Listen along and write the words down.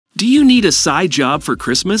Do you need a side job for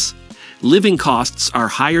Christmas? Living costs are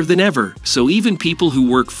higher than ever, so even people who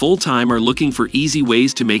work full-time are looking for easy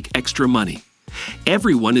ways to make extra money.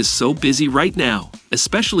 Everyone is so busy right now,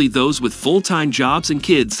 especially those with full-time jobs and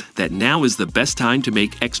kids, that now is the best time to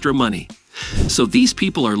make extra money. So these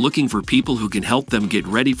people are looking for people who can help them get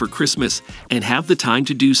ready for Christmas and have the time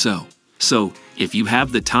to do so. So, if you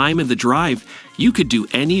have the time and the drive, you could do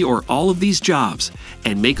any or all of these jobs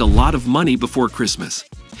and make a lot of money before Christmas.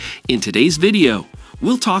 In today's video,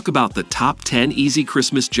 we'll talk about the top 10 easy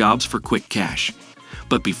Christmas jobs for quick cash.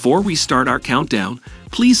 But before we start our countdown,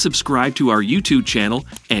 please subscribe to our YouTube channel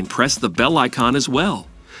and press the bell icon as well.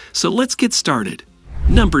 So let's get started.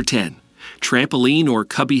 Number 10. Trampoline or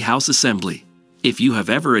cubby house assembly. If you have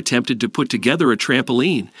ever attempted to put together a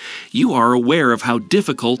trampoline, you are aware of how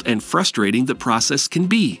difficult and frustrating the process can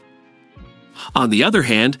be. On the other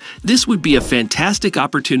hand, this would be a fantastic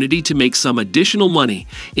opportunity to make some additional money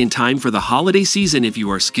in time for the holiday season if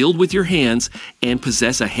you are skilled with your hands and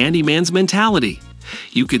possess a handyman's mentality.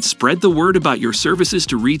 You could spread the word about your services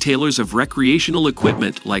to retailers of recreational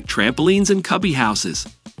equipment like trampolines and cubby houses.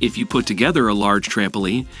 If you put together a large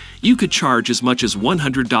trampoline, you could charge as much as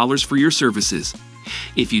 $100 for your services.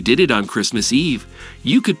 If you did it on Christmas Eve,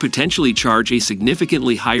 you could potentially charge a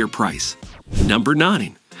significantly higher price. Number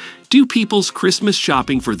 9. Do people's Christmas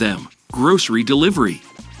shopping for them. Grocery delivery.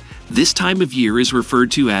 This time of year is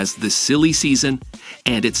referred to as the silly season,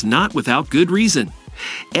 and it's not without good reason.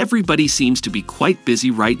 Everybody seems to be quite busy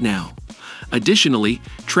right now. Additionally,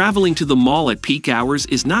 traveling to the mall at peak hours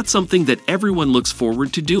is not something that everyone looks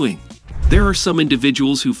forward to doing. There are some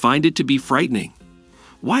individuals who find it to be frightening.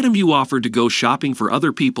 Why don't you offer to go shopping for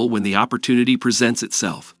other people when the opportunity presents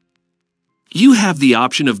itself? You have the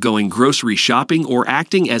option of going grocery shopping or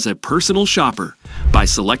acting as a personal shopper by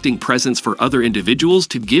selecting presents for other individuals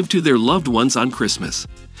to give to their loved ones on Christmas.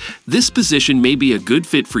 This position may be a good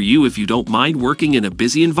fit for you if you don't mind working in a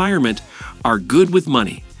busy environment, are good with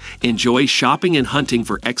money, enjoy shopping and hunting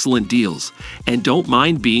for excellent deals, and don't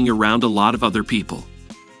mind being around a lot of other people.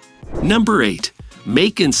 Number 8.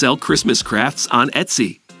 Make and sell Christmas crafts on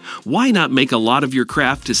Etsy. Why not make a lot of your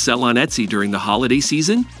craft to sell on Etsy during the holiday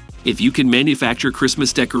season? If you can manufacture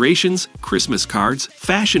Christmas decorations, Christmas cards,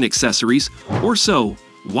 fashion accessories, or so,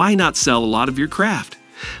 why not sell a lot of your craft?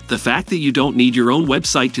 The fact that you don't need your own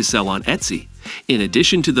website to sell on Etsy, in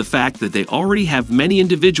addition to the fact that they already have many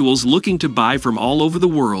individuals looking to buy from all over the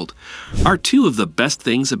world, are two of the best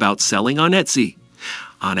things about selling on Etsy.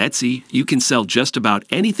 On Etsy, you can sell just about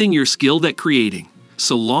anything you're skilled at creating,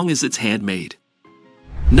 so long as it's handmade.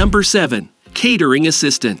 Number 7. Catering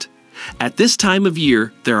assistant. At this time of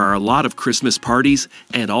year, there are a lot of Christmas parties,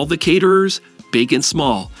 and all the caterers, big and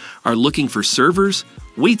small, are looking for servers,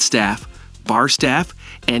 waitstaff, bar staff,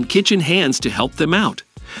 and kitchen hands to help them out.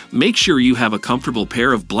 Make sure you have a comfortable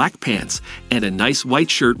pair of black pants and a nice white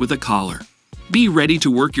shirt with a collar. Be ready to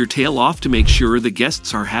work your tail off to make sure the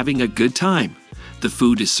guests are having a good time. The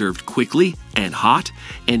food is served quickly and hot,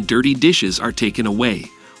 and dirty dishes are taken away,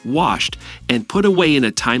 washed, and put away in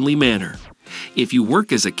a timely manner. If you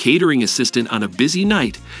work as a catering assistant on a busy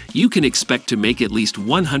night, you can expect to make at least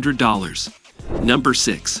 $100. Number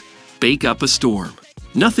 6. Bake up a storm.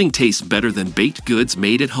 Nothing tastes better than baked goods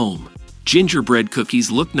made at home. Gingerbread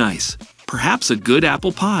cookies look nice, perhaps a good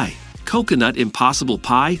apple pie, coconut impossible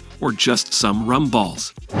pie, or just some rum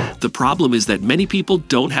balls. The problem is that many people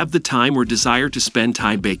don't have the time or desire to spend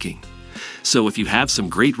time baking. So if you have some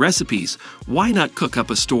great recipes, why not cook up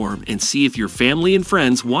a storm and see if your family and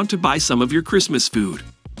friends want to buy some of your Christmas food?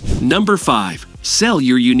 Number 5. Sell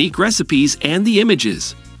your unique recipes and the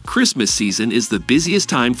images. Christmas season is the busiest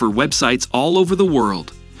time for websites all over the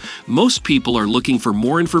world. Most people are looking for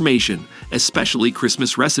more information, especially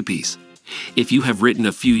Christmas recipes. If you have written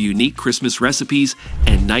a few unique Christmas recipes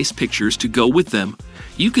and nice pictures to go with them,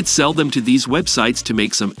 you could sell them to these websites to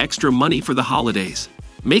make some extra money for the holidays.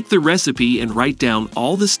 Make the recipe and write down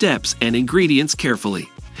all the steps and ingredients carefully.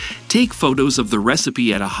 Take photos of the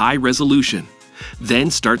recipe at a high resolution.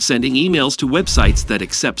 Then start sending emails to websites that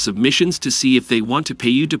accept submissions to see if they want to pay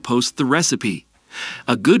you to post the recipe.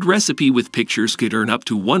 A good recipe with pictures could earn up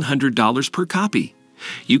to $100 per copy.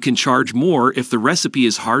 You can charge more if the recipe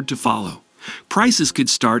is hard to follow. Prices could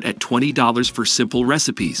start at $20 for simple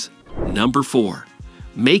recipes. Number 4.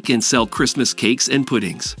 Make and sell Christmas cakes and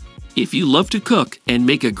puddings. If you love to cook and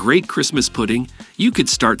make a great Christmas pudding, you could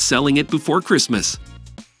start selling it before Christmas.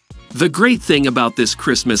 The great thing about this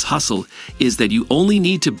Christmas hustle is that you only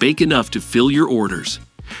need to bake enough to fill your orders.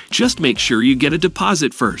 Just make sure you get a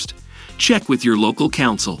deposit first. Check with your local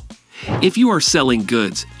council. If you are selling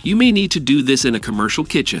goods, you may need to do this in a commercial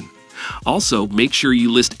kitchen. Also, make sure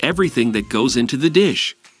you list everything that goes into the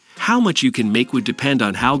dish. How much you can make would depend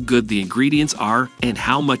on how good the ingredients are and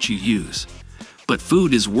how much you use. But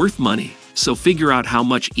food is worth money, so figure out how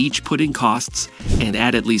much each pudding costs and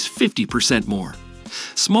add at least 50% more.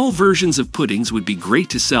 Small versions of puddings would be great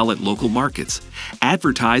to sell at local markets,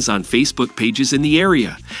 advertise on Facebook pages in the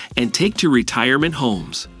area, and take to retirement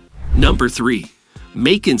homes. Number 3.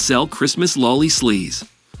 Make and sell Christmas lolly sleighs.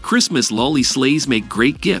 Christmas lolly sleighs make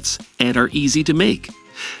great gifts and are easy to make.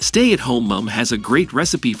 Stay-at-home mom has a great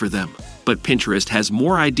recipe for them, but Pinterest has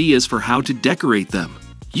more ideas for how to decorate them.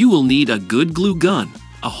 You will need a good glue gun,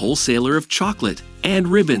 a wholesaler of chocolate, and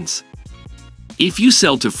ribbons. If you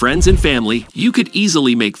sell to friends and family, you could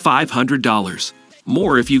easily make $500.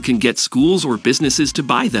 More if you can get schools or businesses to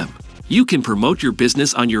buy them. You can promote your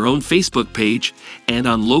business on your own Facebook page and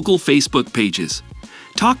on local Facebook pages.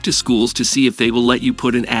 Talk to schools to see if they will let you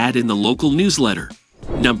put an ad in the local newsletter.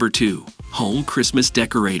 Number 2. Home Christmas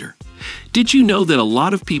Decorator. Did you know that a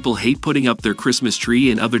lot of people hate putting up their Christmas tree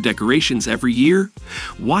and other decorations every year?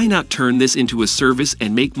 Why not turn this into a service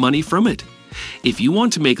and make money from it? If you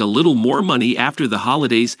want to make a little more money after the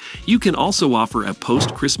holidays, you can also offer a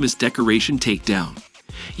post-Christmas decoration takedown.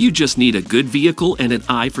 You just need a good vehicle and an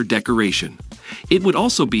eye for decoration. It would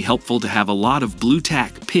also be helpful to have a lot of blue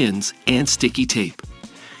tack, pins, and sticky tape.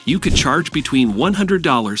 You could charge between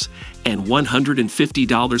 $100 and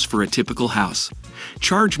 $150 for a typical house.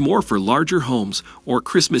 Charge more for larger homes or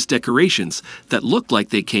Christmas decorations that look like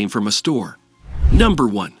they came from a store. Number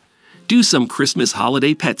 1. Do some Christmas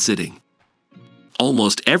holiday pet sitting.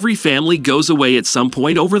 Almost every family goes away at some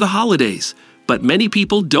point over the holidays, but many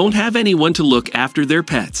people don't have anyone to look after their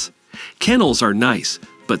pets. Kennels are nice,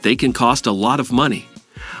 but they can cost a lot of money.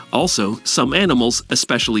 Also, some animals,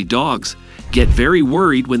 especially dogs, get very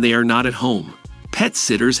worried when they are not at home. Pet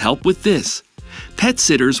sitters help with this. Pet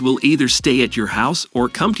sitters will either stay at your house or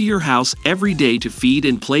come to your house every day to feed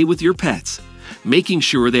and play with your pets, making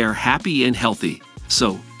sure they are happy and healthy.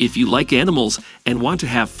 So, if you like animals and want to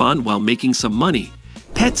have fun while making some money,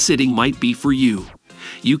 pet sitting might be for you.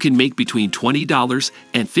 You can make between $20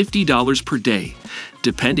 and $50 per day,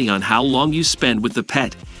 depending on how long you spend with the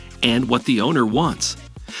pet and what the owner wants.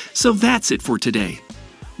 So that's it for today.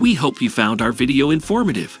 We hope you found our video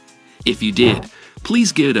informative. If you did,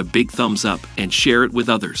 please give it a big thumbs up and share it with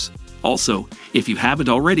others. Also, if you haven't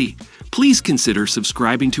already, please consider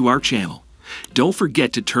subscribing to our channel. Don't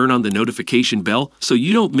forget to turn on the notification bell so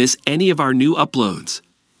you don't miss any of our new uploads.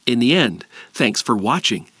 In the end, thanks for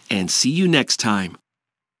watching and see you next time.